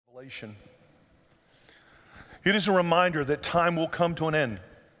Revelation. It is a reminder that time will come to an end.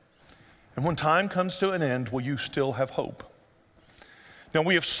 And when time comes to an end, will you still have hope? Now,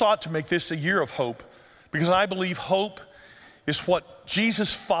 we have sought to make this a year of hope because I believe hope is what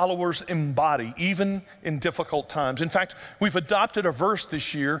Jesus' followers embody, even in difficult times. In fact, we've adopted a verse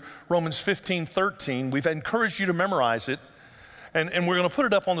this year, Romans 15:13. We've encouraged you to memorize it, and we're going to put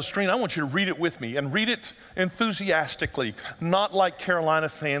it up on the screen. I want you to read it with me, and read it enthusiastically, not like Carolina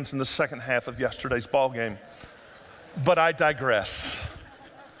fans in the second half of yesterday's ball game. But I digress.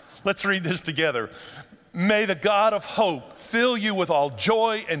 Let's read this together. May the God of hope fill you with all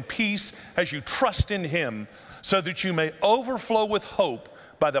joy and peace as you trust in him, so that you may overflow with hope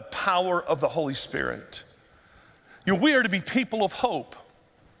by the power of the Holy Spirit. We are to be people of hope.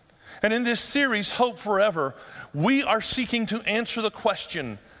 And in this series, Hope Forever, we are seeking to answer the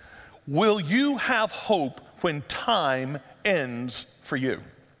question, will you have hope when time ends for you?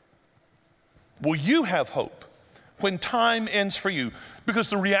 Will you have hope when time ends for you? Because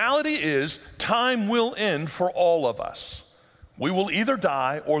the reality is, time will end for all of us. We will either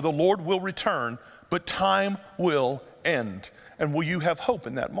die or the Lord will return, but time will end. And will you have hope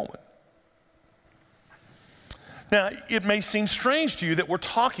in that moment? Now, it may seem strange to you that we're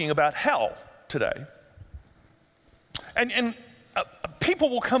talking about hell today. And people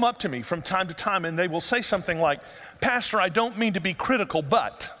will come up to me from time to time and they will say something like, "Pastor, I don't mean to be critical,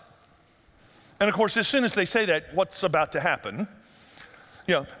 but..." And of course, as soon as they say that, what's about to happen?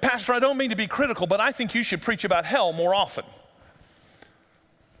 "Pastor, I don't mean to be critical, but I think you should preach about hell more often."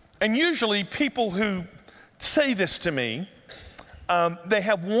 And usually people who say this to me, they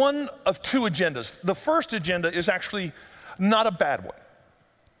have one of two agendas. The first agenda is actually not a bad one.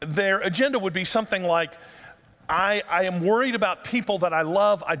 Their agenda would be something like, I am worried about people that I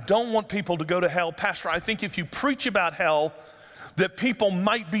love. I don't want people to go to hell. Pastor, I think if you preach about hell, that people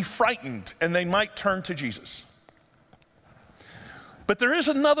might be frightened and they might turn to Jesus. But there is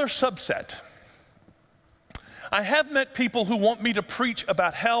another subset. I have met people who want me to preach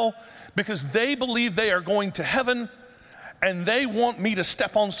about hell because they believe they are going to heaven and they want me to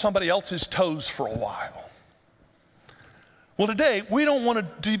step on somebody else's toes for a while. Well, today, we don't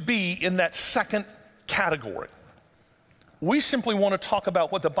want to be in that second category. We simply want to talk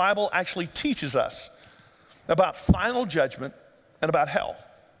about what the Bible actually teaches us about final judgment and about hell.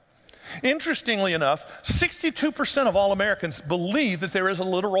 Interestingly enough, 62% of all Americans believe that there is a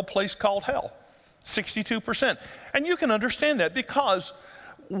literal place called hell. 62%. And you can understand that because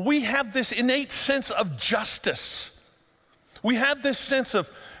we have this innate sense of justice. We have this sense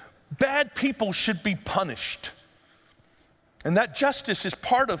of bad people should be punished. And that justice is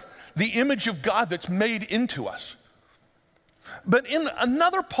part of the image of God that's made into us. But in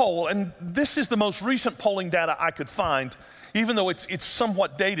another poll, and this is the most recent polling data I could find, even though it's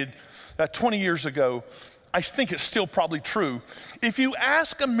somewhat dated 20 years ago, I think it's still probably true. If you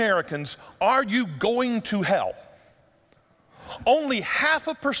ask Americans, are you going to hell? Only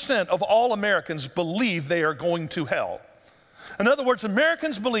 0.5% of all Americans believe they are going to hell. In other words,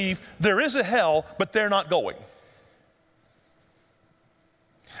 Americans believe there is a hell, but they're not going.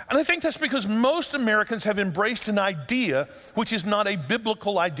 And I think that's because most Americans have embraced an idea which is not a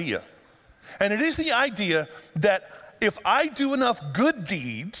biblical idea. And it is the idea that if I do enough good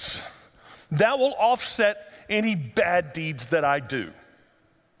deeds, that will offset any bad deeds that I do.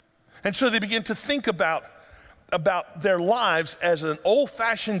 And so they begin to think about their lives as an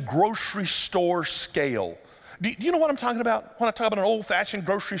old-fashioned grocery store scale. Do you know what I'm talking about? When I talk about an old-fashioned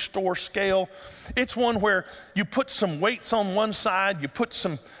grocery store scale, it's one where you put some weights on one side, you put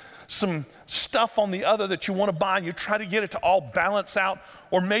some stuff on the other that you want to buy, and you try to get it to all balance out,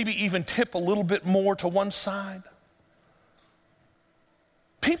 or maybe even tip a little bit more to one side.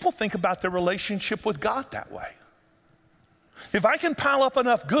 People think about their relationship with God that way. If I can pile up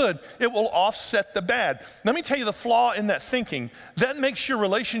enough good, it will offset the bad. Let me tell you the flaw in that thinking. That makes your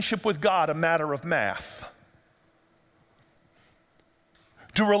relationship with God a matter of math.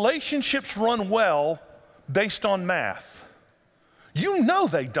 Do relationships run well based on math? You know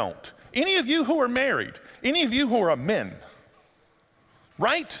they don't. Any of you who are married, any of you who are men,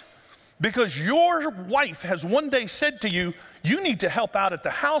 right? Because your wife has one day said to you, you need to help out at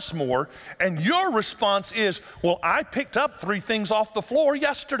the house more, and your response is, well, I picked up 3 things off the floor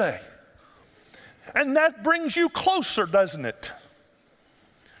yesterday. And that brings you closer, doesn't it?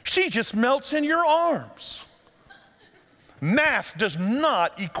 She just melts in your arms. Math does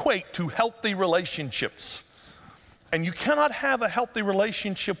not equate to healthy relationships. And you cannot have a healthy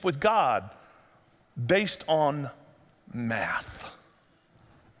relationship with God based on math.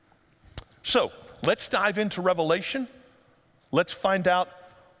 So let's dive into Revelation. Let's find out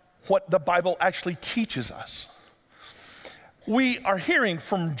what the Bible actually teaches us. We are hearing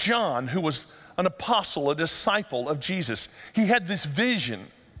from John, who was an apostle, a disciple of Jesus. He had this vision.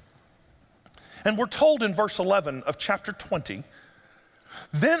 And we're told in verse 11 of chapter 20,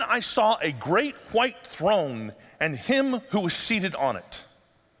 "Then I saw a great white throne and him who was seated on it."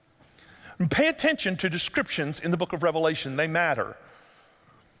 And pay attention to descriptions in the book of Revelation, they matter.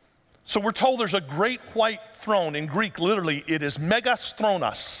 So we're told there's a great white throne. In Greek, literally, it is megas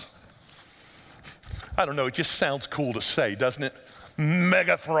thronos. I don't know, it just sounds cool to say, doesn't it?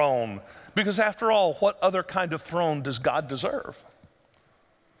 Mega throne. Because after all, what other kind of throne does God deserve?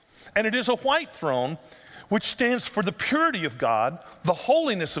 And it is a white throne, which stands for the purity of God, the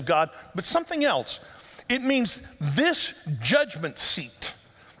holiness of God, but something else. It means this judgment seat,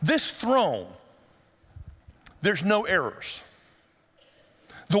 this throne, there's no errors.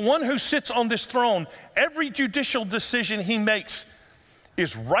 The one who sits on this throne, every judicial decision he makes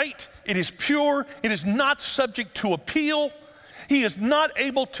is right, it is pure, it is not subject to appeal. He is not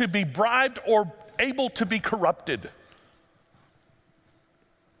able to be bribed or able to be corrupted.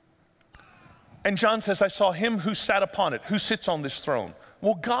 And John says, I saw him who sat upon it. Who sits on this throne?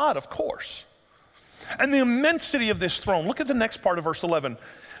 Well, God, of course. And the immensity of this throne. Look at the next part of verse 11.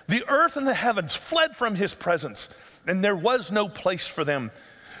 The earth and the heavens fled from his presence, and there was no place for them.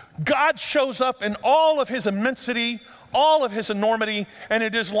 God shows up in all of his immensity, all of his enormity, and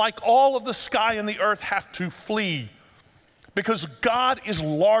it is like all of the sky and the earth have to flee because God is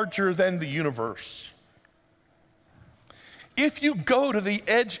larger than the universe. If you go to the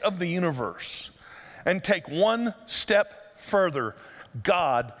edge of the universe and take one step further,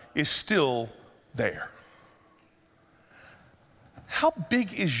 God is still there. How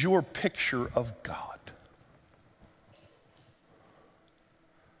big is your picture of God?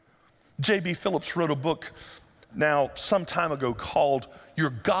 J.B. Phillips wrote a book now some time ago called Your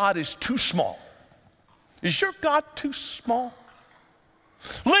God is Too Small. Is your God too small?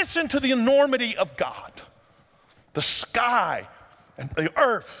 Listen to the enormity of God. The sky and the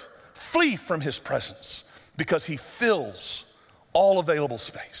earth flee from his presence because he fills all available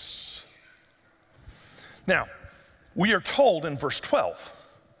space. Now, we are told in verse 12,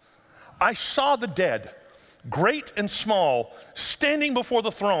 I saw the dead, great and small, standing before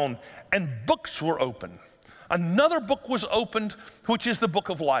the throne, and books were opened. Another book was opened, which is the book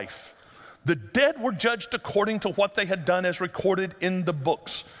of life. The dead were judged according to what they had done as recorded in the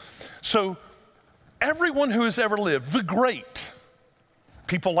books. So everyone who has ever lived, the great,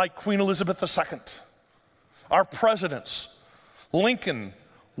 people like Queen Elizabeth II, our presidents, Lincoln,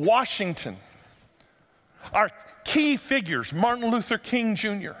 Washington, our key figures, Martin Luther King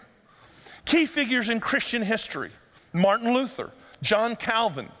Jr., key figures in Christian history, Martin Luther, John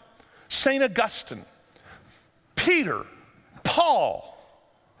Calvin, St. Augustine, Peter, Paul,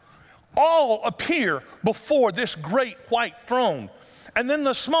 all appear before this great white throne. And then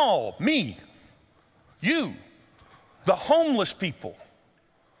the small, me, you, the homeless people,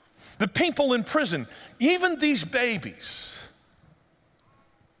 the people in prison, even these babies,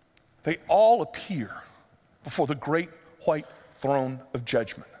 they all appear before the great white throne of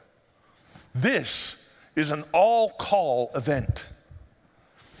judgment. This is an all-call event.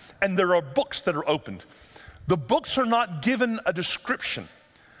 And there are books that are opened. The books are not given a description.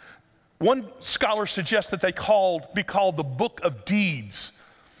 One scholar suggests that they be called the book of deeds,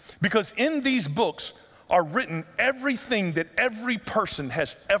 because in these books are written everything that every person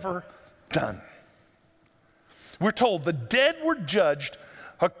has ever done. We're told the dead were judged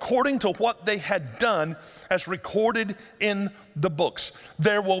according to what they had done as recorded in the books.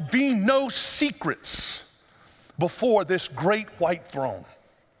 There will be no secrets before this great white throne.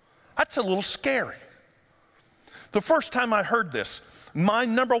 That's a little scary. The first time I heard this, my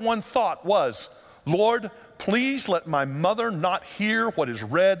number one thought was, Lord, please let my mother not hear what is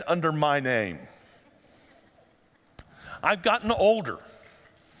read under my name. I've gotten older.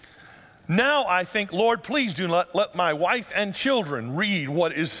 Now I think, Lord, please do not let my wife and children read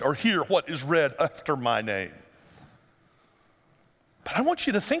what is or hear what is read after my name. But I want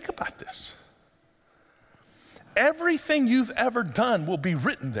you to think about this. Everything you've ever done will be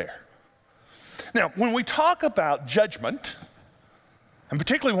written there. Now, when we talk about judgment, and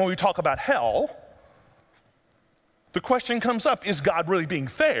particularly when we talk about hell, the question comes up, is God really being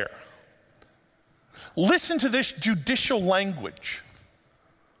fair? Listen to this judicial language.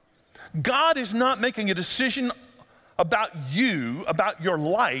 God is not making a decision about you, about your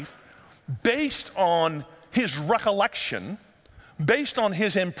life, based on his recollection, based on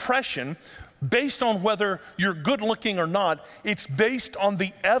his impression, based on whether you're good looking or not. It's based on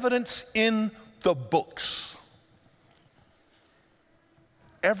the evidence in the books.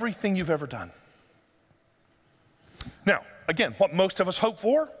 everything you've ever done. Now, again, what most of us hope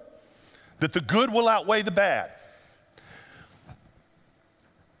for, that the good will outweigh the bad.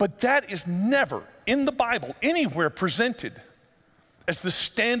 But that is never in the Bible anywhere presented as the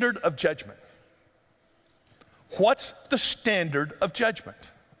standard of judgment. What's the standard of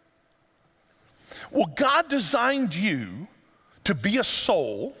judgment? Well, God designed you to be a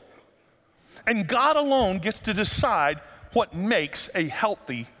soul, and God alone gets to decide what makes a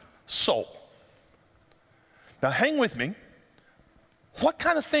healthy soul. Now, hang with me. What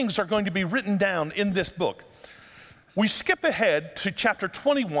kind of things are going to be written down in this book? We skip ahead to chapter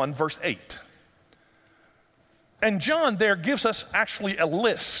 21, verse 8. And John there gives us actually a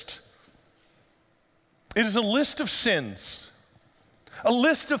list. It is a list of sins, a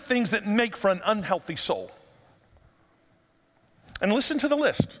list of things that make for an unhealthy soul. And listen to the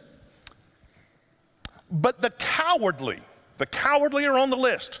list. But the cowardly are on the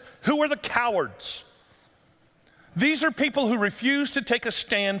list. Who are the cowards? These are people who refuse to take a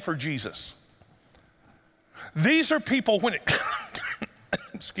stand for Jesus. These are people when it,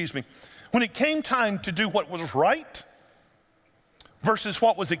 when it came time to do what was right versus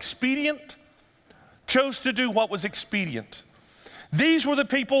what was expedient, chose to do what was expedient. These were the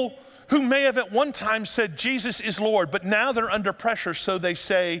people who may have at one time said Jesus is Lord, but now they're under pressure, so they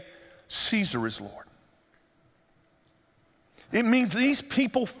say Caesar is Lord. It means these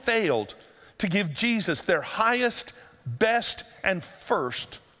people failed to give Jesus their highest, best, and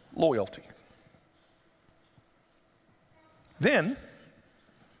first loyalty. Then,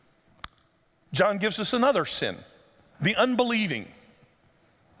 John gives us another sin, the unbelieving,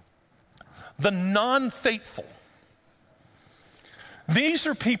 the non-faithful. These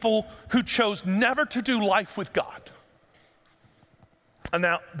are people who chose never to do life with God. And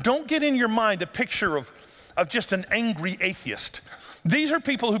now, don't get in your mind a picture of just an angry atheist. These are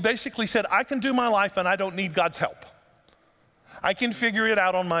people who basically said, I can do my life and I don't need God's help. I can figure it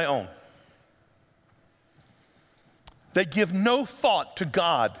out on my own. They give no thought to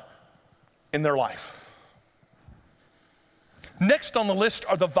God in their life. Next on the list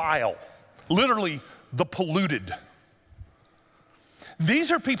are the vile, literally the polluted.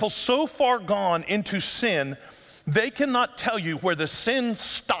 These are people so far gone into sin, they cannot tell you where the sin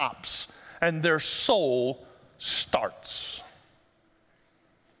stops and their soul starts.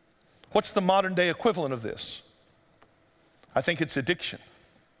 What's the modern day equivalent of this? I think it's addiction.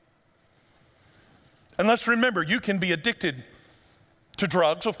 And let's remember, you can be addicted to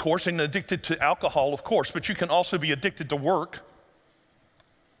drugs, of course, and addicted to alcohol, of course, but you can also be addicted to work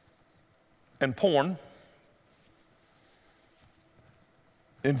and porn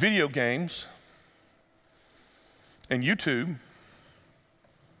and video games and YouTube,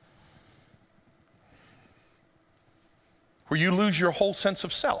 where you lose your whole sense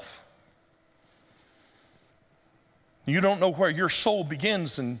of self. You don't know where your soul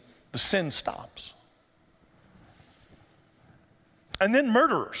begins and the sin stops. And then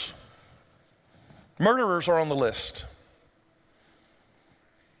murderers. Murderers are on the list.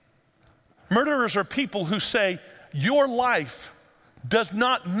 Murderers are people who say, your life does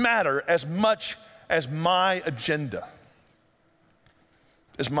not matter as much as my agenda,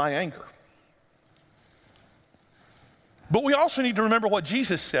 as my anger. But we also need to remember what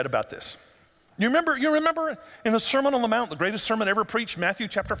Jesus said about this. You remember in the Sermon on the Mount, the greatest sermon ever preached, Matthew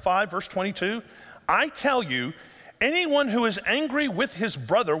chapter 5, verse 22? I tell you, anyone who is angry with his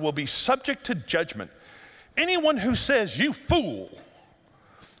brother will be subject to judgment. Anyone who says, you fool,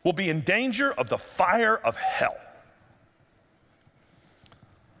 will be in danger of the fire of hell.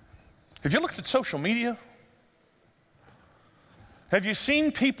 Have you looked at social media? Have you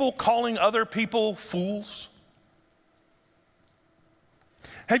seen people calling other people fools?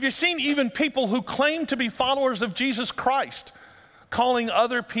 Have you seen even people who claim to be followers of Jesus Christ calling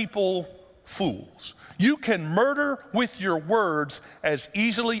other people fools? You can murder with your words as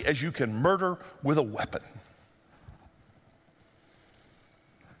easily as you can murder with a weapon.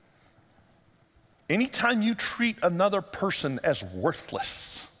 Anytime you treat another person as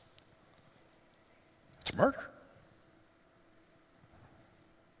worthless, it's murder.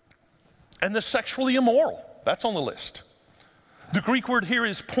 And the sexually immoral, that's on the list. The Greek word here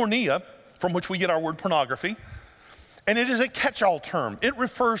is porneia, from which we get our word pornography, and it is a catch-all term. It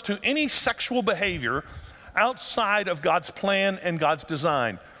refers to any sexual behavior outside of God's plan and God's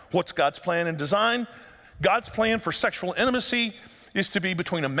design. What's God's plan and design? God's plan for sexual intimacy is to be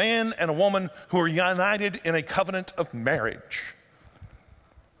between a man and a woman who are united in a covenant of marriage.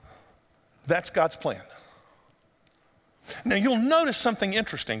 That's God's plan. Now you'll notice something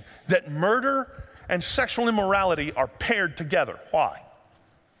interesting, that murder and sexual immorality are paired together. Why?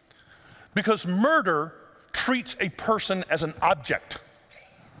 Because murder treats a person as an object.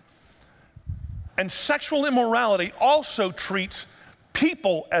 And sexual immorality also treats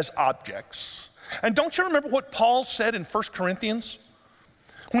people as objects. And don't you remember what Paul said in 1 Corinthians?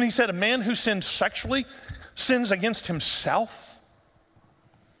 When he said a man who sins sexually sins against himself?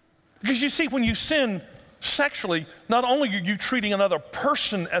 Because you see, when you sin sexually, not only are you treating another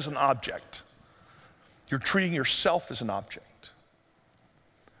person as an object, you're treating yourself as an object.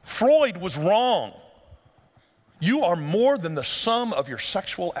 Freud was wrong. You are more than the sum of your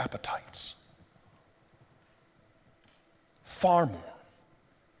sexual appetites. Far more.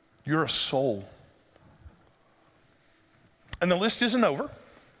 You're a soul. And the list isn't over.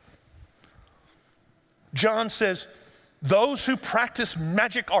 John says, those who practice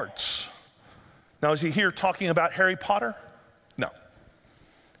magic arts. Now, is he here talking about Harry Potter? No.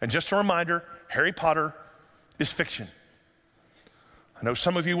 And just a reminder, Harry Potter is fiction. I know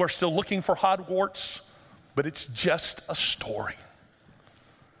some of you are still looking for Hogwarts, but it's just a story.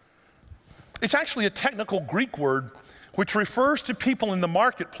 It's actually a technical Greek word which refers to people in the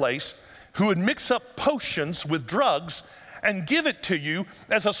marketplace who would mix up potions with drugs and give it to you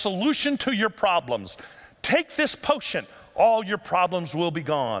as a solution to your problems. Take this potion, all your problems will be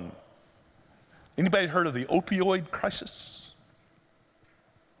gone. Anybody heard of the opioid crisis?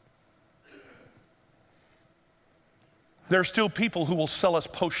 There are still people who will sell us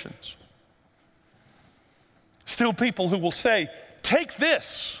potions. Still people who will say, take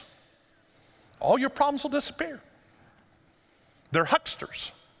this, all your problems will disappear. They're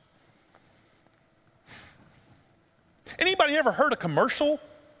hucksters. Anybody ever heard a commercial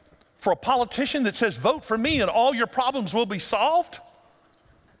for a politician that says, vote for me and all your problems will be solved?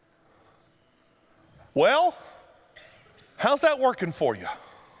 Well, how's that working for you?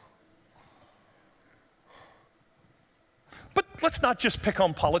 But let's not just pick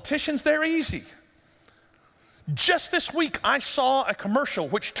on politicians, they're easy. Just this week, I saw a commercial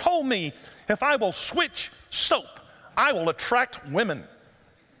which told me if I will switch soap, I will attract women.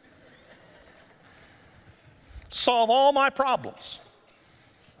 Solve all my problems.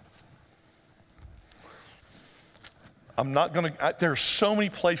 I'm not going to, there are so many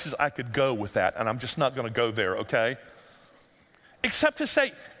places I could go with that, and I'm just not going to go there, okay? Except to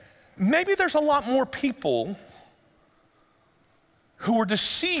say, maybe there's a lot more people who are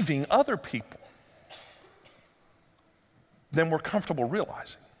deceiving other people than we're comfortable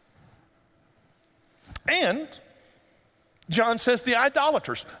realizing. And John says the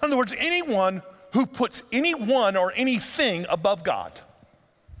idolaters. In other words, anyone who puts anyone or anything above God.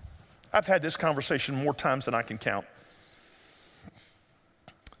 I've had this conversation more times than I can count.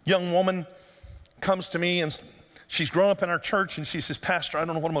 Young woman comes to me and she's grown up in our church and she says, Pastor, I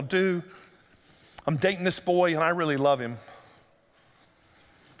don't know what I'm gonna do. I'm dating this boy and I really love him.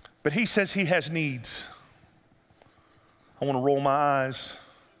 But he says he has needs. I wanna roll my eyes.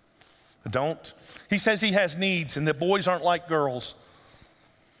 I don't. He says he has needs and that boys aren't like girls.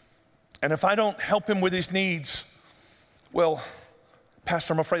 And if I don't help him with his needs, well,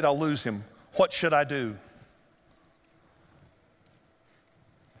 Pastor, I'm afraid I'll lose him. What should I do?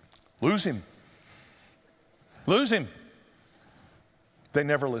 Lose him. Lose him. They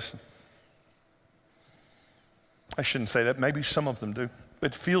never listen. I shouldn't say that. Maybe some of them do.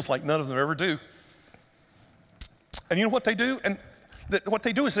 It feels like none of them ever do. And you know what they do? And what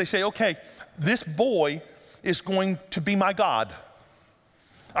they do is they say, okay, this boy is going to be my God.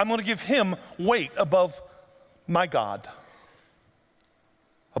 I'm going to give him weight above my God,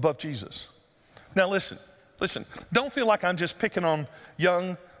 above Jesus. Now listen, don't feel like I'm just picking on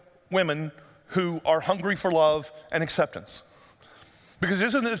young women who are hungry for love and acceptance. Because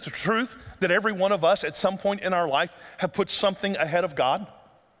isn't it the truth that every one of us at some point in our life have put something ahead of God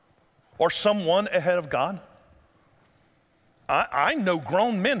or someone ahead of God? I know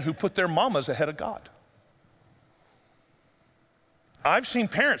grown men who put their mamas ahead of God. I've seen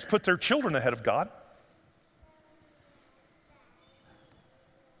parents put their children ahead of God.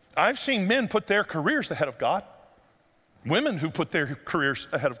 I've seen men put their careers ahead of God. Women who put their careers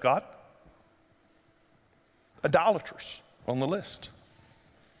ahead of God. Idolaters on the list.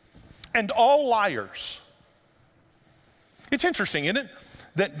 And all liars. It's interesting, isn't it?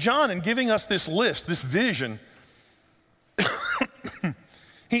 That John, in giving us this list, this vision,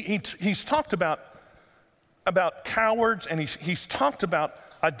 he's talked about cowards and he's talked about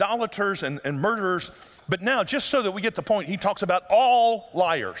idolaters and murderers, but now, just so that we get the point, he talks about all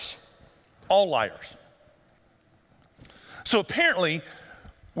liars. All liars. So apparently,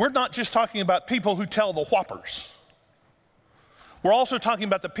 we're not just talking about people who tell the whoppers. We're also talking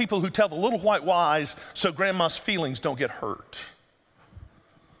about the people who tell the little white lies so grandma's feelings don't get hurt.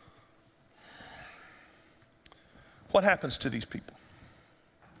 what happens to these people?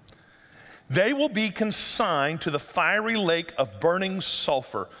 They will be consigned to the fiery lake of burning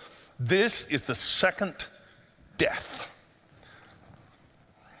sulfur. This is the second death.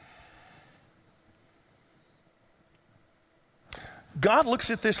 God looks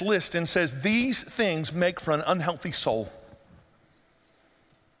at this list and says, these things make for an unhealthy soul.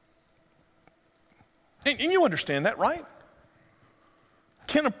 And you understand that, right?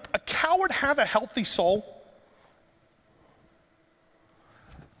 Can a coward have a healthy soul?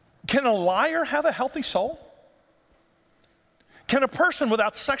 Can a liar have a healthy soul? Can a person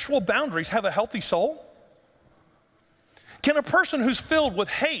without sexual boundaries have a healthy soul? Can a person who's filled with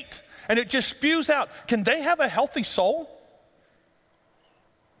hate and it just spews out, can they have a healthy soul?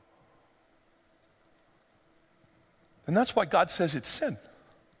 And that's why God says it's sin.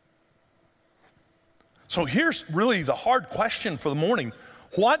 So here's really the hard question for the morning.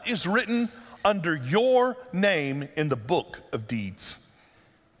 What is written under your name in the book of deeds?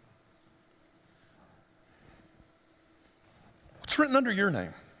 What's written under your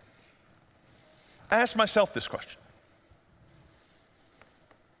name? I asked myself this question.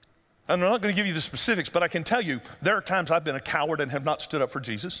 And I'm not going to give you the specifics, but I can tell you there are times I've been a coward and have not stood up for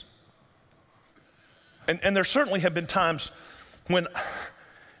Jesus. And there certainly have been times when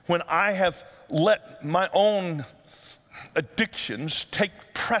I have let my own addictions take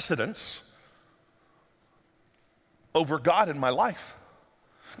precedence over God in my life.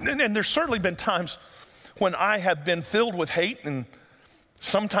 And there's certainly been times when I have been filled with hate and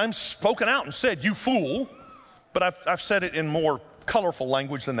sometimes spoken out and said, you fool, but I've said it in more colorful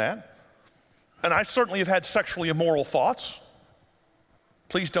language than that. And I certainly have had sexually immoral thoughts.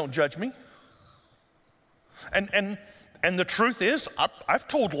 Please don't judge me. And the truth is, I've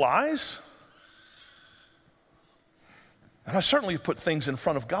told lies. And I certainly have put things in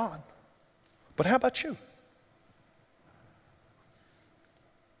front of God. But how about you?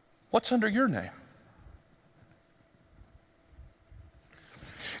 What's under your name?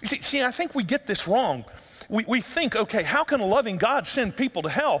 You see, I think we get this wrong. We think, okay, how can a loving God send people to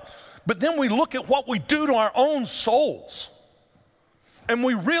hell? But then we look at what we do to our own souls. And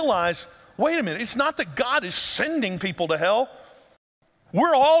we realize, wait a minute, it's not that God is sending people to hell.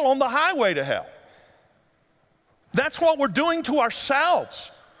 We're all on the highway to hell. That's what we're doing to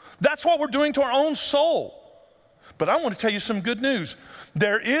ourselves. That's what we're doing to our own soul. But I want to tell you some good news.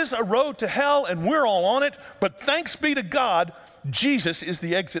 There is a road to hell and we're all on it, but thanks be to God, Jesus is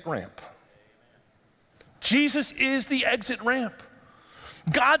the exit ramp. Jesus is the exit ramp.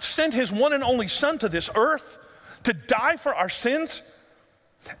 God sent his one and only Son to this earth to die for our sins.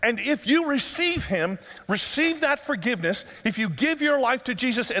 And if you receive him, receive that forgiveness, if you give your life to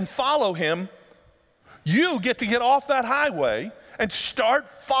Jesus and follow him, you get to get off that highway and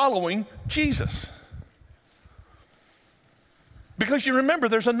start following Jesus. Because you remember,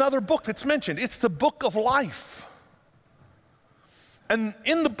 there's another book that's mentioned. It's the book of life. And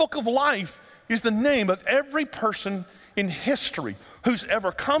in the book of life is the name of every person in history who's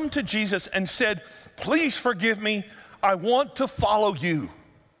ever come to Jesus and said, please forgive me, I want to follow you.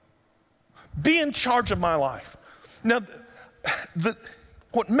 Be in charge of my life. Now,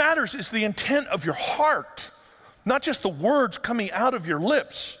 what matters is the intent of your heart, not just the words coming out of your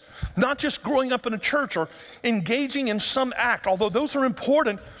lips, not just growing up in a church or engaging in some act, although those are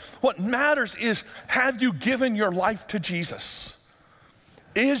important. What matters is, have you given your life to Jesus?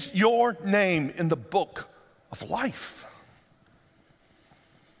 Is your name in the book of life?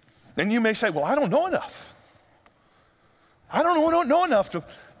 And you may say, well, I don't know enough. I don't know enough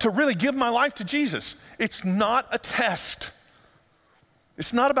to really give my life to Jesus. It's not a test.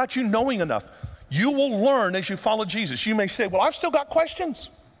 It's not about you knowing enough. You will learn as you follow Jesus. You may say, well, I've still got questions.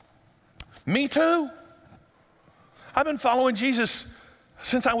 Me too. I've been following Jesus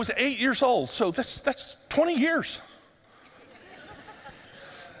since I was 8 years old, so that's 20 years.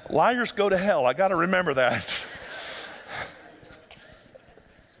 Liars go to hell. I got to remember that.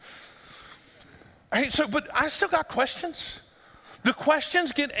 But I still got questions. The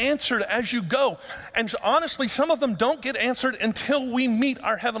questions get answered as you go. And honestly, some of them don't get answered until we meet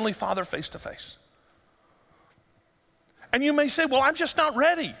our Heavenly Father face to face. And you may say, well, I'm just not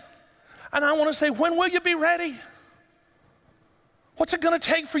ready. And I want to say, when will you be ready? What's it going to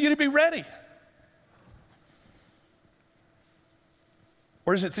take for you to be ready?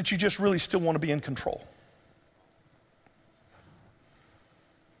 Or is it that you just really still want to be in control?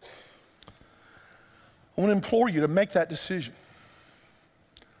 I want to implore you to make that decision,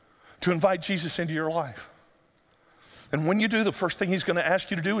 to invite Jesus into your life. And when you do, the first thing he's going to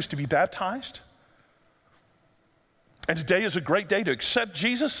ask you to do is to be baptized. And today is a great day to accept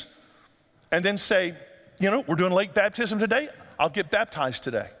Jesus and then say, we're doing late baptism today. I'll get baptized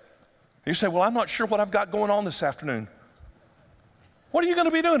today. You say, well, I'm not sure what I've got going on this afternoon. What are you going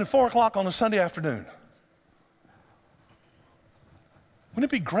to be doing at 4 o'clock on a Sunday afternoon?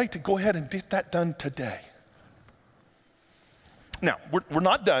 Wouldn't it be great to go ahead and get that done today? Now, we're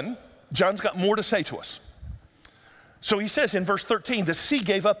not done. John's got more to say to us. So he says in verse 13, the sea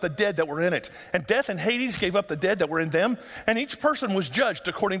gave up the dead that were in it, and death and Hades gave up the dead that were in them, and each person was judged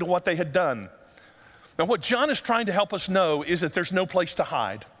according to what they had done. Now, what John is trying to help us know is that there's no place to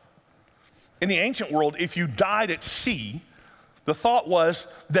hide. In the ancient world, if you died at sea, the thought was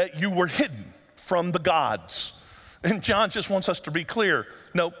that you were hidden from the gods. And John just wants us to be clear.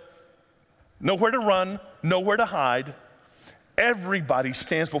 No, nowhere to run, nowhere to hide. Everybody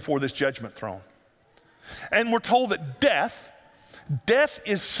stands before this judgment throne. And we're told that death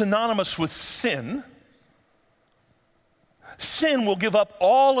is synonymous with sin. Sin will give up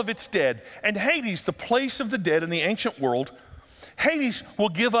all of its dead. And Hades, the place of the dead in the ancient world, Hades will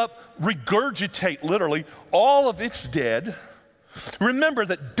give up, regurgitate literally, all of its dead. Remember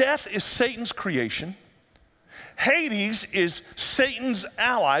that death is Satan's creation. Hades is Satan's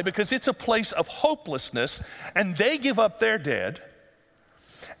ally because it's a place of hopelessness, and they give up their dead.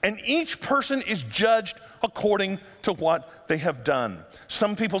 And each person is judged according to what they have done.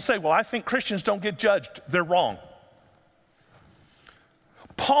 Some people say, well, I think Christians don't get judged. They're wrong.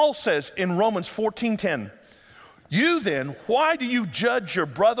 Paul says in Romans 14:10, you then, why do you judge your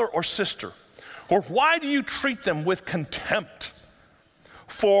brother or sister? Or why do you treat them with contempt?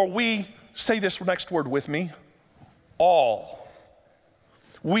 For we, say this next word with me,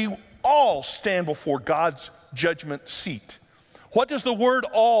 we all stand before God's judgment seat. What does the word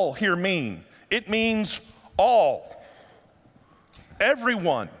all here mean? It means all.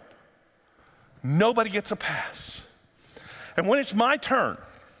 Everyone. Nobody gets a pass. And when it's my turn,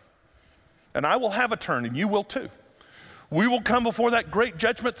 and I will have a turn, and you will too, we will come before that great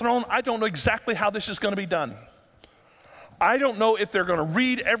judgment throne. I don't know exactly how this is going to be done. I don't know if they're going to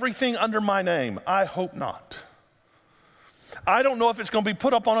read everything under my name. I hope not. I don't know if it's going to be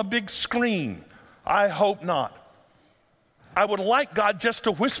put up on a big screen. I hope not. I would like God just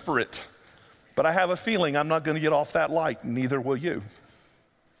to whisper it, but I have a feeling I'm not going to get off that light, and neither will you.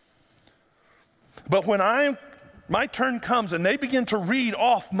 But when my turn comes and they begin to read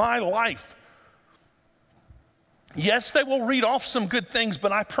off my life, yes, they will read off some good things,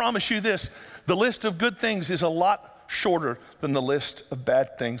 but I promise you this, the list of good things is a lot shorter than the list of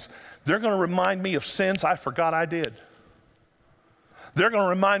bad things. They're going to remind me of sins I forgot I did. They're going to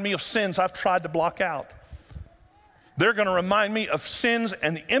remind me of sins I've tried to block out. They're going to remind me of sins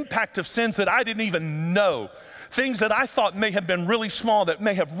and the impact of sins that I didn't even know. Things that I thought may have been really small that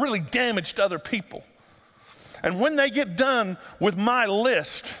may have really damaged other people. And when they get done with my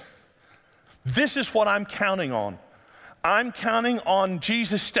list, this is what I'm counting on. I'm counting on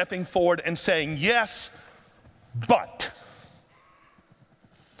Jesus stepping forward and saying, yes, but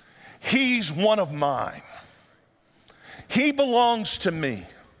he's one of mine. He belongs to me.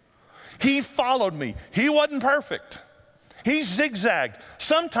 He followed me. He wasn't perfect. He zigzagged.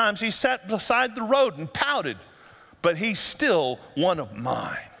 Sometimes he sat beside the road and pouted, but he's still one of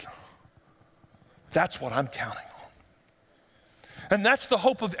mine. That's what I'm counting on. And that's the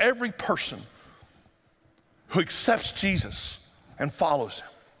hope of every person who accepts Jesus and follows him.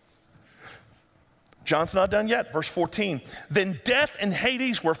 John's not done yet. Verse 14. Then death and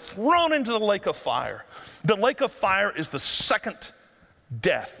Hades were thrown into the lake of fire. The lake of fire is the second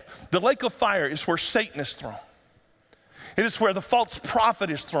death. The lake of fire is where Satan is thrown. It is where the false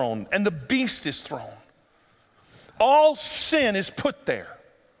prophet is thrown and the beast is thrown. All sin is put there.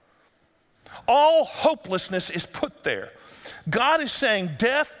 All hopelessness is put there. God is saying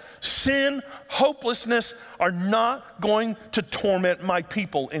death, sin, hopelessness are not going to torment my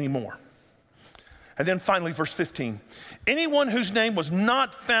people anymore. And then finally, verse 15. Anyone whose name was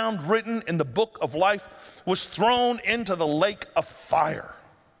not found written in the book of life was thrown into the lake of fire.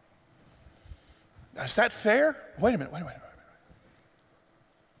 Now, is that fair? Wait a minute.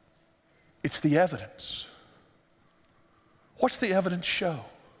 It's the evidence. What's the evidence show?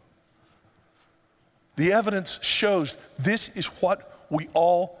 The evidence shows this is what we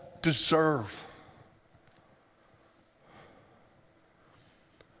all deserve.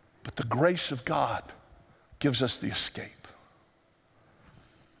 But the grace of God gives us the escape.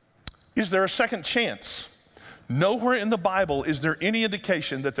 Is there a second chance? Nowhere in the Bible is there any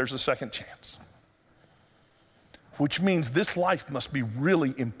indication that there's a second chance. Which means this life must be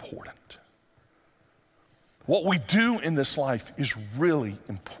really important. What we do in this life is really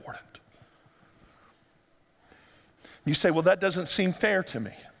important. You say, well, that doesn't seem fair to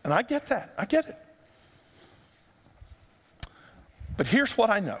me. And I get that. I get it. But here's what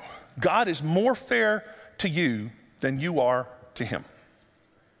I know. God is more fair to you than you are to him.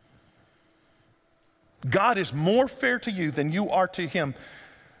 God is more fair to you than you are to him.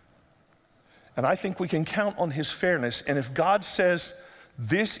 And I think we can count on his fairness. And if God says,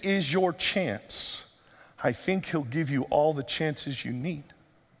 this is your chance, I think he'll give you all the chances you need.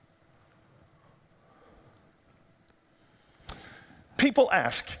 People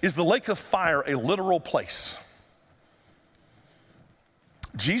ask, is the lake of fire a literal place?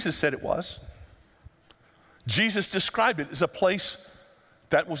 Jesus said it was. Jesus described it as a place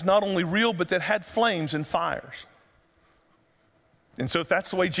that was not only real, but that had flames and fires. And so if that's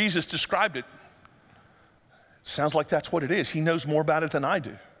the way Jesus described it, sounds like that's what it is. He knows more about it than I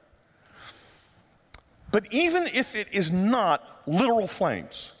do. But even if it is not literal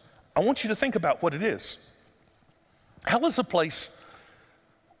flames, I want you to think about what it is. Hell is a place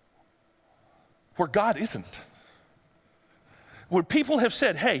where God isn't. Where people have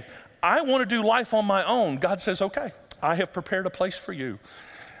said, hey, I want to do life on my own. God says, okay, I have prepared a place for you.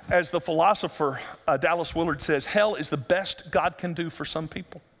 As the philosopher Dallas Willard says, hell is the best God can do for some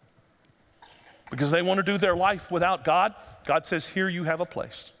people. Because they want to do their life without God. God says, here you have a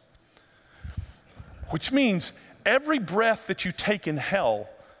place. Which means every breath that you take in hell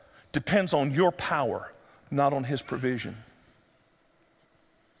depends on your power, not on his provision.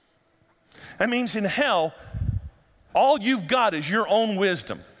 That means in hell, all you've got is your own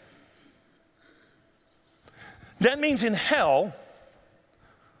wisdom. That means in hell,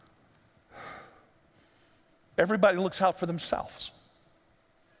 everybody looks out for themselves.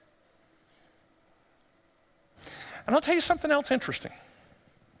 And I'll tell you something else interesting.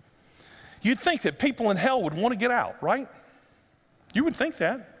 You'd think that people in hell would want to get out, right? You would think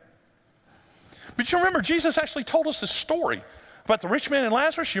that. But you remember, Jesus actually told us this story about the rich man and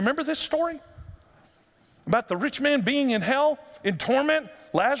Lazarus. You remember this story? About the rich man being in hell, in torment.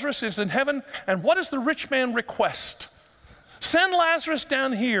 Lazarus is in heaven. And what does the rich man request? Send Lazarus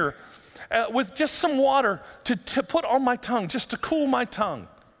down here with just some water to put on my tongue, just to cool my tongue.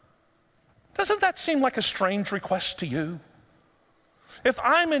 Doesn't that seem like a strange request to you? If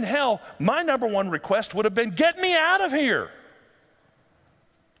I'm in hell, my number one request would have been, get me out of here.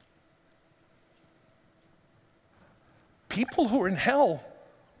 People who are in hell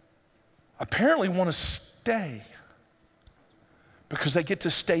apparently want to stay because they get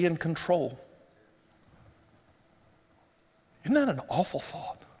to stay in control. Isn't that an awful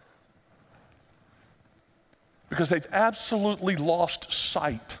thought? Because they've absolutely lost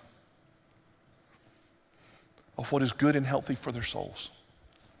sight of what is good and healthy for their souls.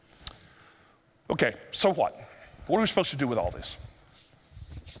 Okay, so what? What are we supposed to do with all this?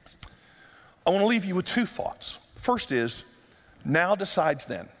 I want to leave you with two thoughts. First is, now decides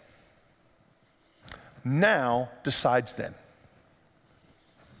then. Now decides then.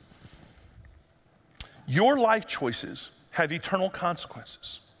 Your life choices have eternal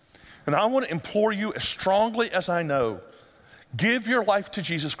consequences. And I want to implore you as strongly as I know, give your life to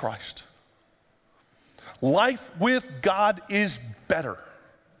Jesus Christ. Life with God is better.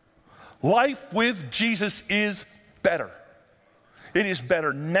 Life with Jesus is better. It is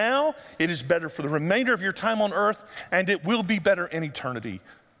better now, it is better for the remainder of your time on earth, and it will be better in eternity.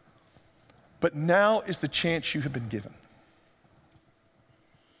 But now is the chance you have been given.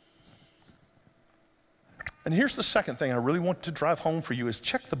 And here's the second thing I really want to drive home for you is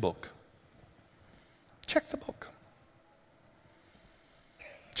check the book. Check the book.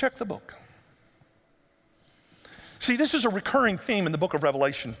 Check the book. See, this is a recurring theme in the book of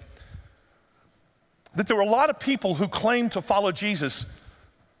Revelation. That there were a lot of people who claimed to follow Jesus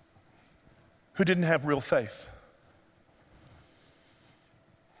who didn't have real faith.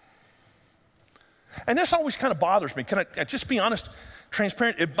 And this always kind of bothers me. Can I just be honest,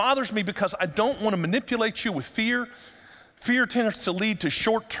 transparent? It bothers me because I don't want to manipulate you with fear. Fear tends to lead to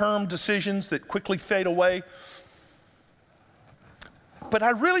short-term decisions that quickly fade away. But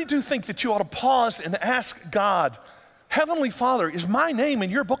I really do think that you ought to pause and ask God, Heavenly Father, is my name in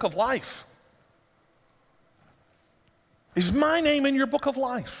your book of life? Is my name in your book of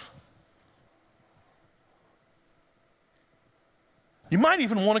life? You might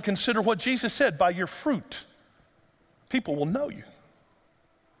even want to consider what Jesus said, by your fruit, people will know you.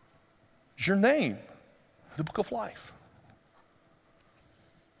 Is your name in the book of life?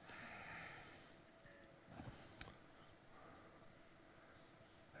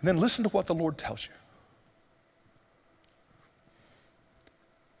 And then listen to what the Lord tells you.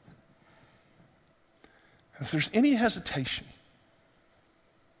 If there's any hesitation,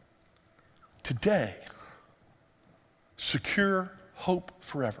 today, secure hope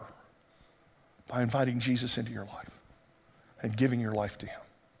forever by inviting Jesus into your life. and giving your life to him.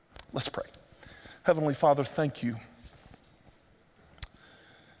 Let's pray. Heavenly Father, thank you.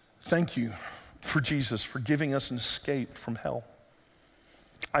 Thank you for Jesus, for giving us an escape from hell.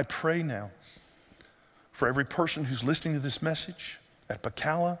 I pray now for every person who's listening to this message at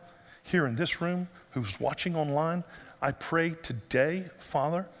Pacala, here in this room, who's watching online. I pray today,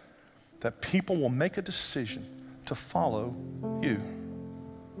 Father, that people will make a decision to follow you.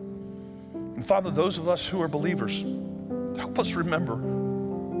 And Father, those of us who are believers, help us remember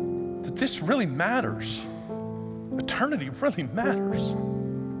that this really matters. Eternity really matters.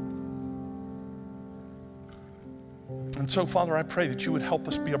 And so, Father, I pray that you would help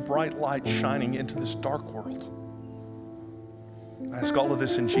us be a bright light shining into this dark world. I ask all of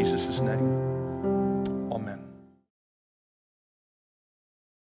this in Jesus' name.